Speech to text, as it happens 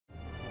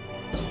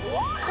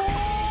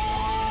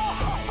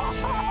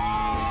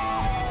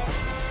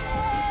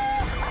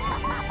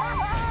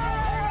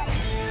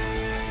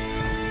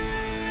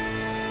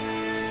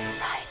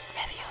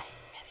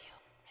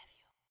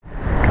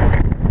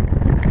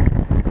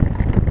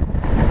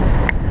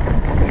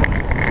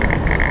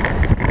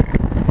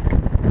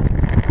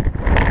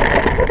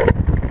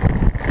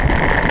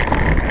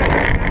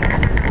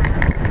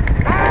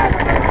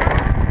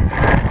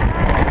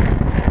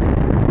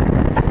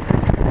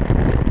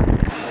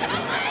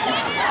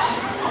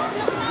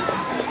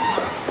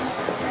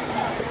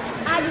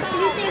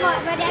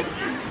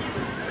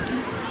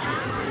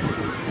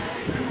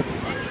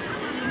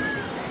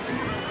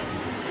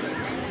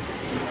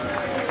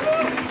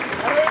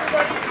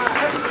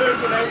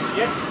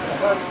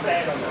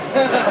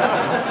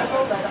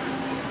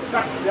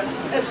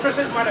As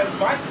President might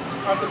invite,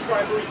 I'm the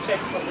primary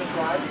tech on this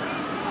ride.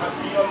 I've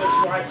been on this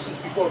ride since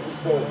before it was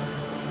born.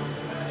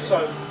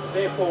 So,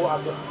 therefore,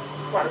 I've got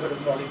quite a bit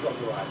of knowledge on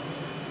the ride.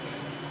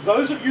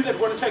 Those of you that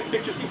want to take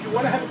pictures, if you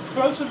want to have a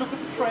closer look at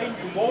the train,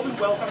 you're more than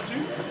welcome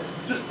to.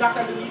 Just duck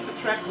underneath the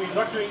track. We're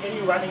not doing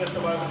any running at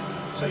the moment.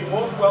 So you're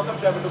more than welcome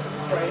to have a look at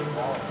the train.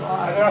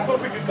 And then I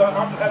thought we could go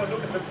out and have a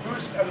look at the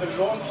boost and the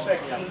launch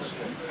sections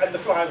and the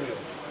flywheel.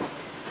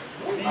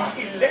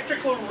 The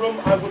electrical room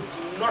I would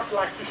not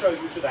like to show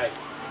you today,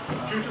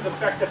 due to the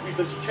fact that we're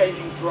busy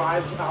changing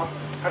drives out,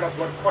 and I've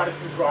got quite a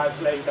few drives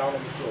laying down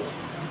on the floor.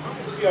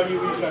 It's the only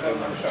reason I don't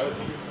want to show it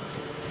to you.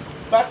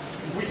 But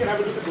we can have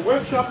a look at the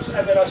workshops,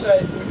 and then I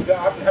say we can go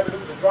out and have a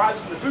look at the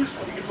drives and the boost,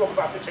 and we can talk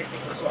about the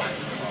technical side,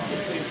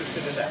 if you're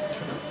interested in that.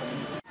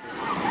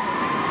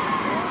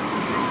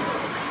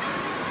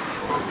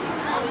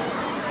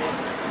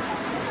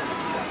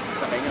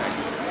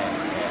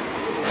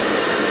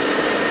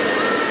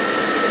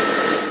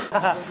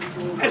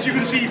 As you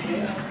can see,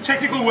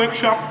 technical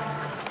workshop,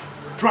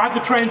 drive the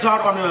trains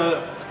out on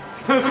a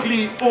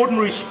perfectly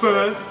ordinary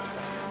spur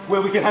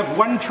where we can have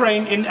one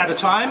train in at a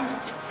time,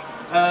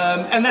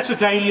 and that's a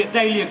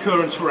daily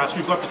occurrence for us.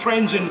 We've got the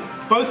trains in,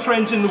 both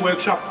trains in the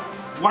workshop,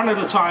 one at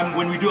a time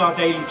when we do our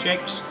daily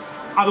checks.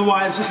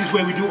 Otherwise, this is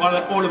where we do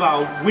all of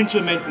our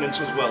winter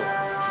maintenance as well.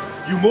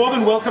 You're more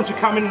than welcome to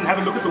come in and have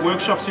a look at the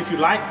workshops if you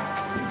like.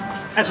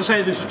 As I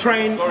say, there's the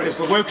train, there's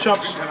the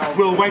workshops.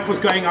 We'll wait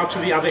with going out to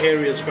the other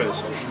areas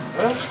first.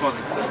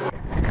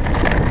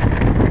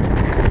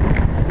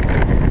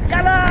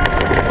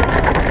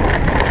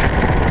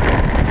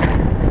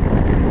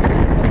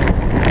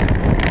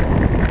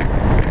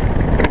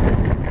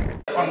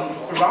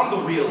 Around the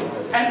wheel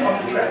and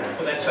on the track,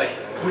 for that sake,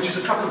 which is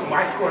a couple of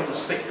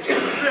microns thick. It's a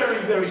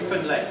very, very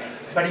thin layer,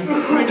 but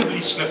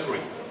incredibly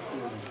slippery.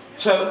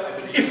 So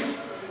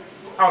if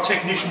our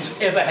technicians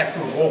ever have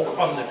to walk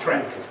on the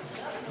track,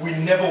 we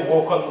never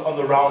walk on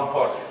the round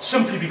part,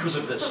 simply because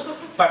of this.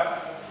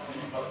 But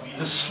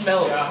the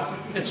smell,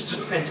 it's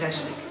just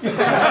fantastic.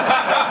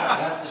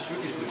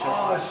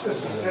 Oh, it's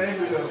just the same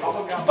with the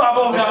bubblegum.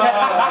 Bubblegum!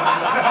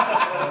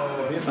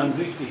 Wird man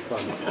süchtig von.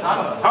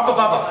 Hubba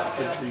bubba.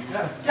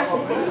 Yeah,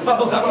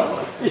 bubblegum.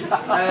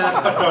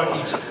 But don't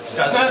eat it.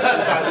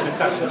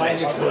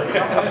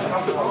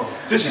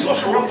 This is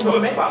also from the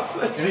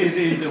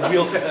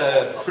wheel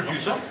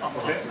producer.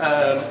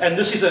 And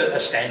this is a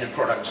standard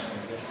product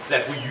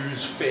that we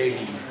use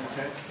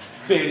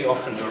fairly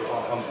often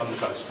on the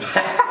coast.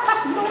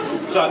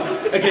 So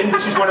again,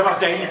 this is one of our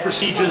daily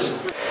procedures.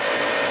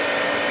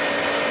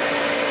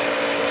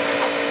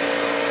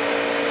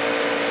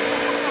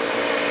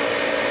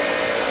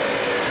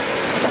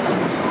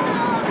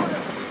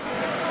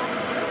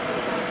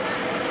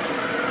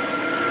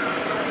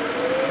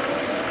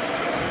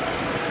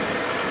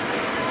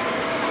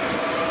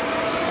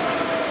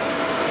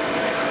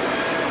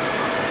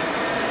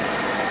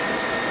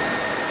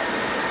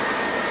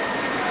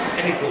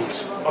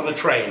 On the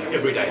train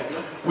every day.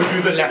 We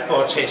do the lap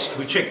bar test.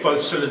 We check both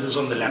cylinders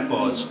on the lap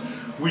bars.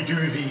 We do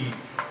the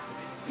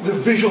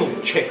visual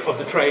check of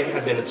the train,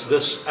 and then it's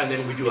this, and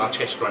then we do our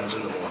test runs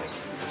in the morning.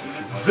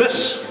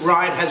 This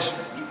ride has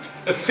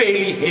a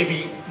fairly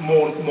heavy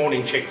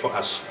morning check for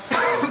us.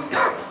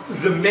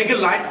 The Mega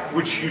Light,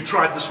 which you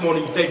tried this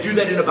morning, they do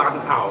that in about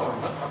an hour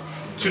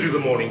to do the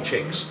morning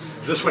checks.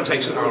 This one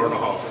takes an hour and a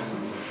half.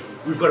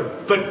 We've got a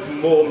bit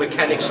more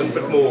mechanics and a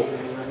bit more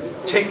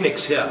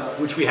techniques here,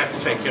 which we have to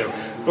take care of.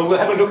 But we'll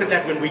have a look at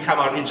that when we come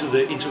out into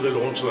the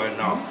launch zone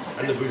now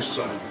and the boost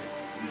zone.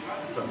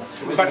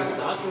 But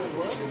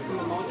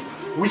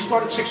we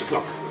start at 6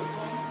 o'clock.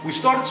 We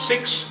start at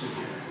 6.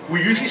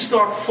 We usually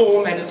start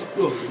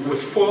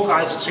with 4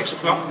 guys at 6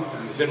 o'clock.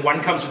 Then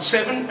one comes at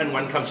 7 and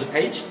one comes at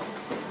 8,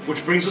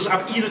 which brings us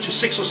up either to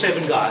 6 or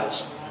 7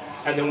 guys.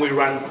 And then we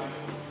run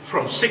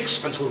from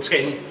 6 until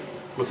 10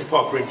 with the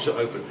park ready to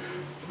open.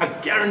 I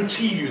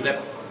guarantee you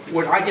that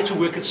when I get to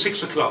work at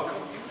 6 o'clock,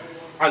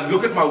 I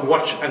look at my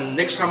watch, and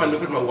next time I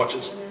look at my watch,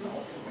 it's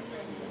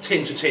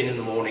 10 to 10 in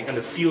the morning, and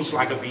it feels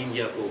like I've been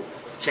here for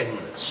 10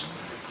 minutes.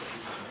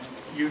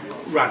 You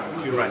run.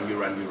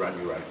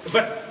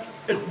 But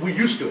we're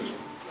used to it.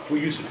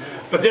 We're used to it.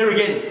 But there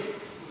again,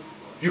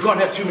 you can't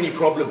have too many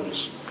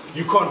problems.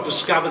 You can't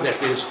discover that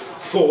there's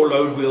 4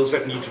 load wheels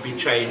that need to be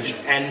changed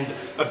and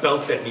a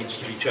belt that needs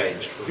to be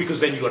changed, because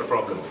then you've got a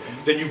problem.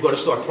 Then you've got to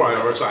start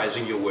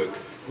prioritizing your work.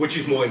 Which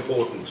is more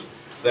important,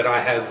 that I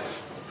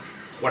have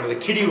one of the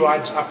kiddie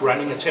rides up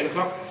running at 10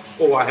 o'clock,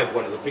 or I have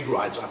one of the big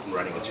rides up and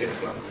running at 10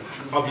 o'clock?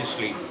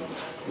 Obviously,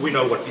 we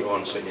know what the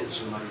answer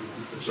is.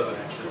 So,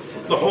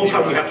 the whole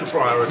time we have to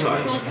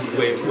prioritize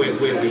where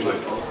we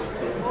work.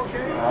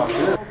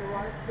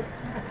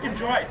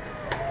 Enjoy.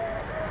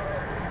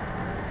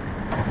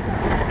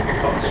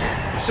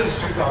 Since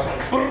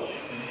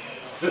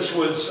 2012. This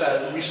was,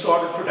 we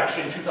started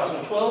production in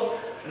 2012,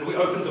 and we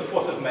opened the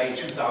 4th of May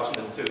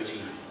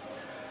 2013.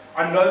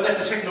 I know that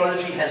the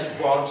technology has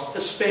advanced,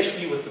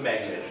 especially with the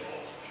maglev.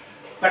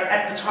 But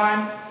at the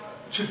time,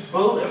 to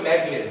build a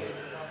maglev,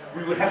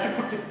 we would have to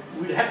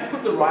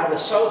put the rider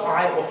so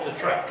high off the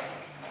track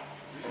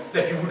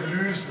that you would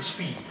lose the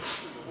speed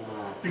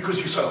because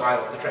you're so high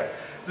off the track.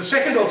 The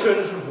second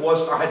alternative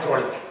was a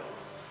hydraulic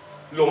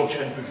launch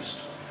and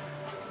boost.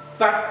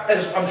 But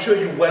as I'm sure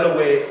you're well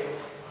aware,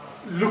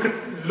 look at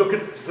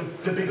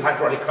the big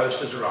hydraulic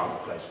coasters around the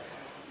place.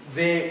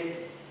 Their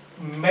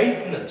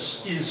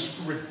maintenance is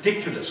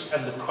ridiculous,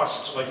 and the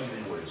costs are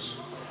even worse.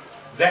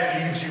 That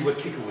leaves you with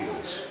kicker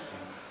wheels.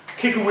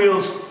 Kicker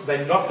wheels,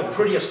 they're not the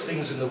prettiest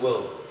things in the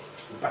world,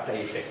 but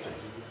they're effective.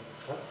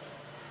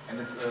 And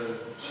it's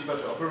cheaper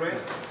to operate?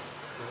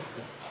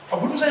 I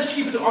wouldn't say it's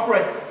cheaper to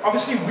operate.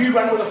 Obviously, we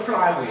run with a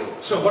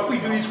flywheel. So what we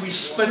do is we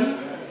spin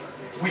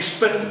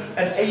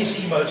an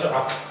AC motor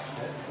up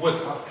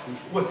with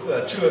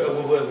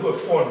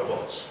 400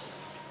 volts.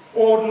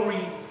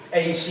 Ordinary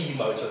AC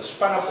motor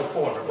spun up with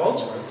 400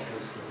 volts,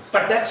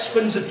 but that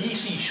spins a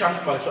DC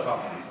shunt motor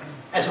up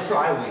as a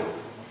flywheel.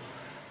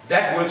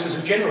 That works as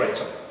a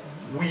generator.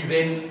 We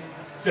then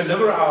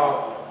deliver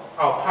our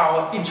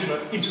power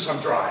into some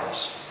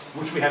drives,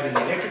 which we have in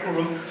the electrical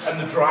room, and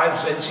the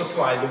drives then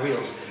supply the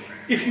wheels.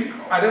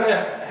 I don't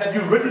know, have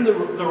you ridden the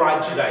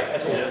ride today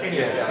at all? Yes.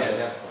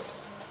 Yes.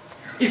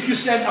 If you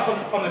stand up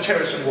on the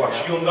terrace and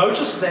watch, you'll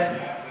notice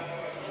that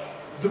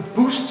the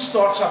boost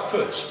starts up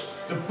first.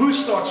 The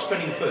boost starts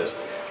spinning first.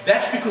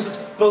 That's because it's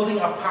building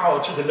up power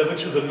to deliver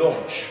to the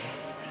launch.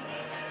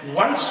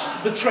 Once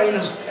the train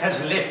has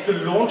left, the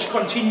launch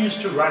continues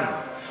to run.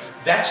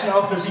 That's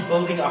now busy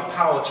building up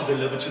power to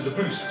deliver to the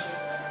boost.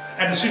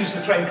 And as soon as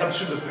the train comes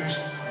through the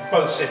boost,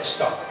 both sets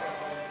stop.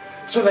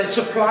 So they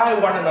supply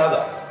one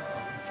another.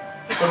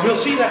 But we'll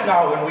see that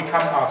now when we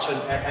come out and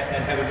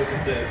have a look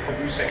at the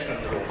boost section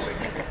and the launch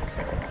section.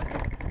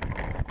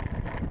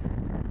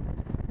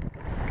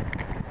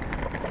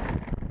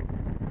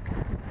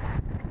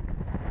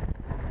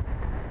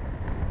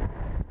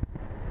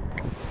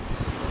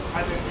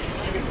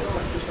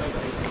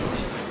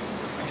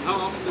 How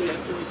often do you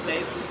have to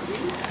replace these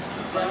wheels?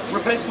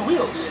 Replace the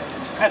wheels? Yes.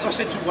 As I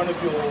said to one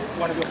of your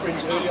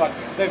friends earlier,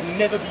 they've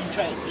never been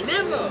changed.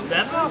 Never?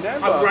 Never?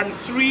 I've run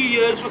 3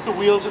 years with the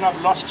wheels and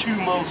I've lost 2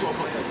 mils off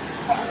of them.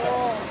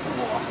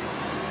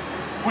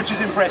 Which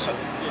is impressive.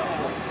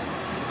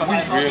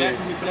 We really have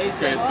to replace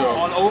them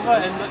all over,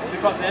 and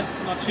because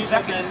that's not cheap.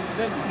 Exactly.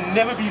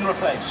 Never been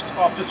replaced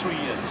after 3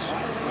 years.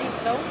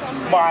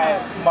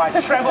 My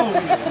travel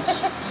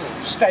wheels,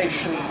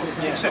 station,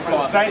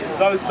 etc.,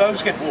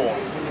 those get worn,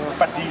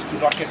 but these do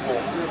not get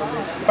worn.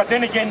 But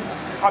then again,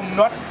 I'm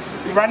not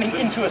running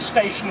into a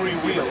stationary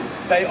wheel.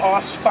 They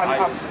are spun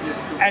up,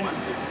 and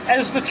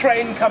as the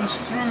train comes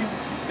through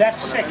that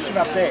section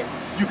up there,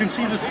 you can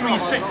see the 3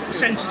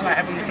 sensors I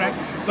have on the track.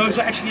 Those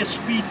are actually a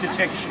speed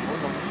detection,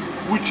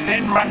 which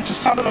then run to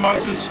some of the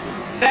motors.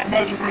 That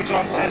motor, for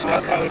example, has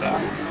no coda.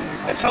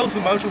 It tells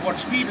the motor what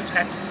speed it's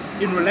at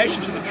in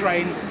relation to the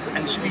train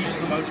and speeds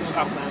the motors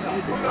up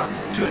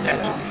to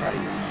adapt to the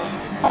train.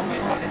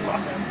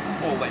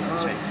 Always the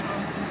same.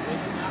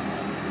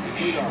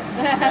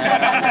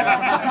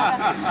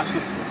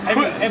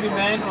 Every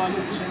man on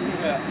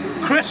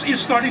Chris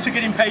is starting to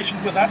get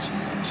impatient with us,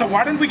 so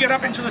why don't we get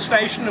up into the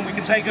station and we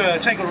can take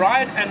a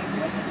ride, and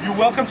you're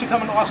welcome to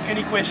come and ask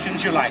any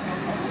questions you like.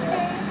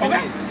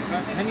 Okay?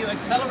 Can you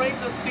accelerate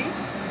the speed?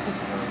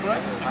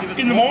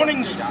 In the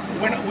mornings,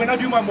 when I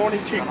do my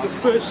morning check, the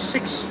first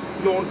 6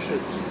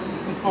 launches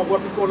are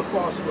what we call a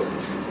fast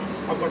launch.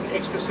 I've got an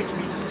extra 6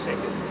 meters a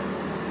second.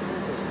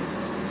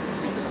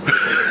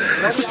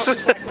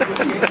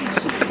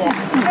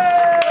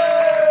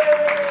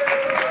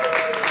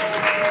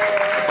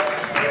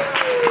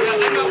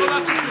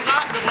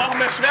 Wir brauchen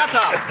mehr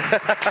Schwerter.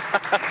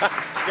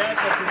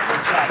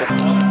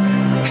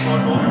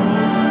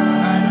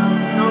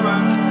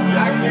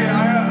 Actually,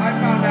 I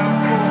found out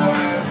for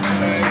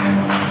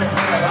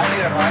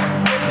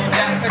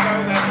years ago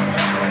that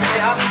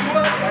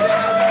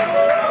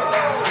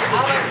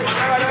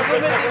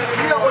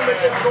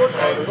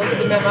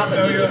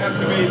so you have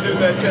to do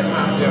the chest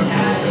mount. You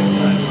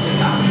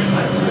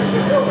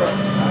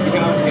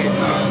can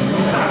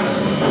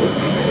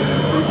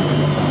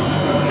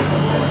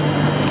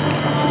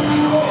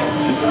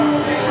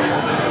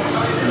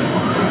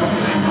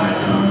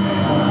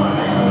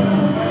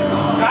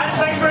Guys,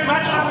 thanks very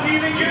much. I'm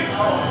leaving you.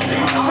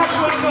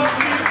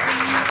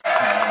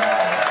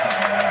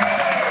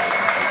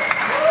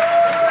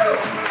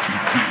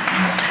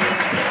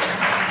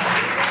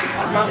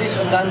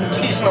 und dann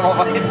gehe ich nochmal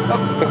weiter.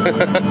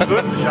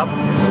 Wirf dich ab.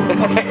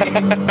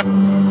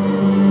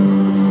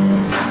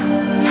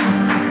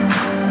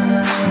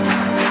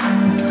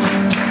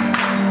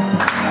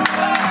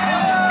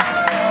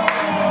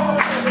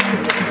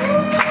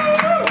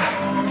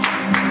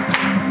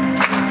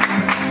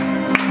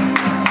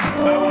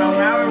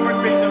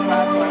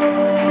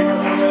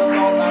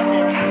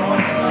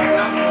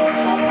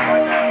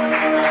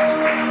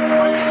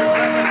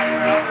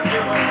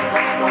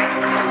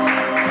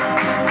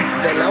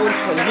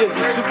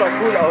 Sieht super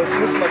cool aus,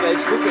 muss man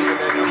gleich gucken in der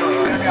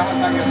Kamera.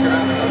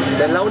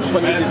 Der Lounge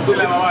von hier sieht so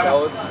witzig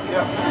aus.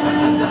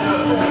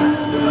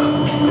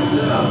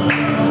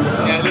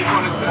 Yeah, this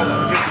one is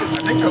better.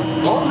 I think so.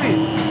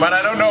 But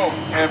I don't know.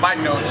 Mike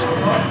knows.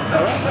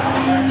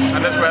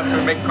 Unless we have to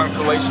make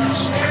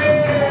calculations.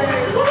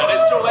 And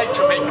it's too late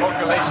to make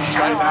calculations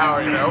right now,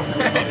 you know.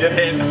 In your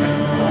head.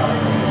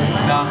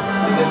 No.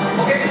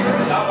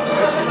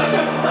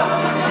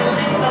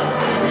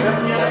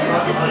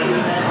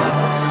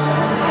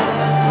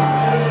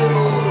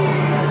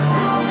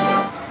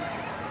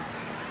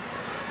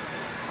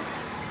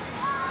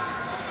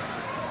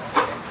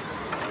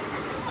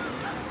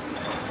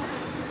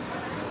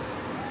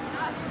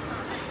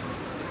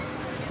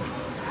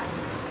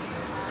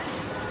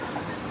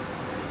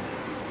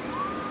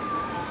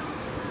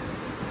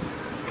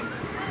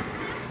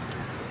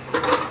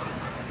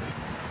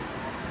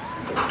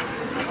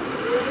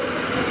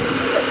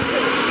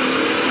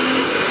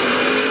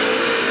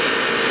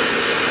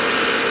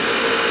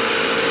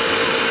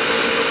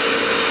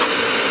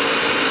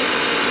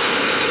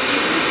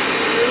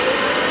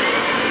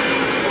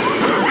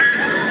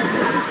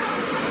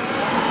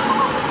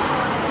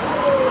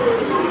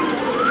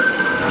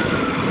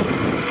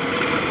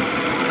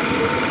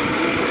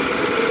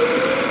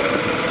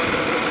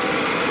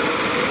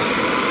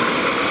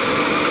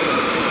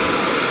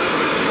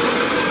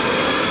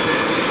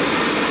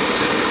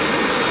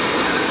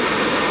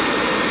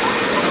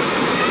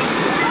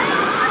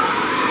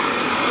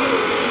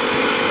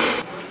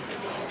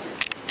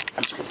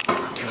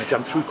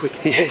 Jump through quick.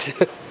 Yes.